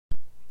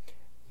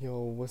Yo,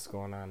 what's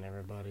going on,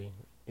 everybody?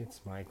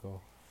 It's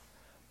Michael.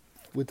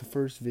 With the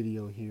first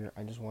video here,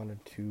 I just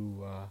wanted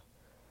to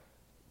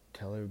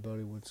tell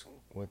everybody what's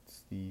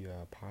the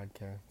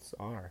podcasts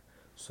are.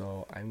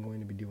 So I'm going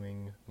to be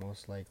doing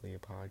most likely a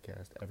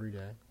podcast every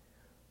day.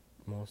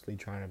 Mostly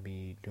trying to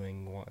be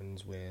doing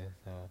ones with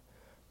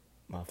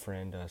my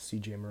friend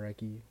CJ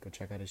Marecki. Go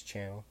check out his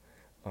channel.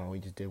 We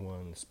just did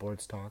one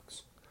sports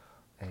talks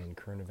and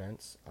current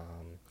events.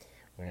 I'm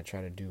gonna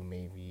try to do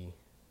maybe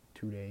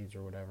 2 days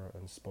or whatever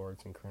on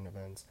sports and current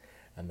events,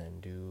 and then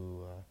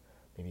do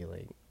maybe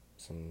like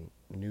some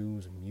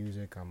news and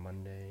music on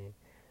Monday,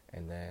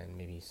 and then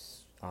maybe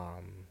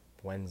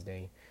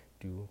Wednesday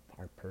do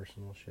our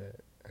personal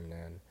shit, and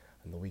then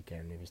on the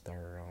weekend maybe start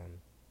our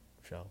own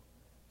show.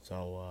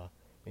 So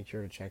make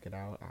sure to check it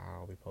out.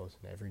 I'll be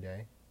posting every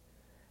day,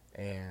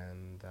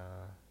 and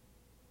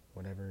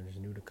whatever is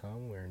new to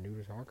come, we're new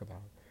to talk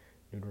about.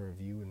 New to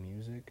review in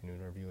music, new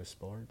to review of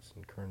sports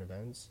and current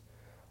events.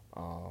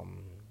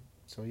 Um,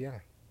 so yeah,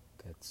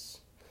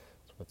 that's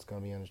what's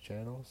gonna be on this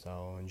channel.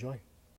 So enjoy.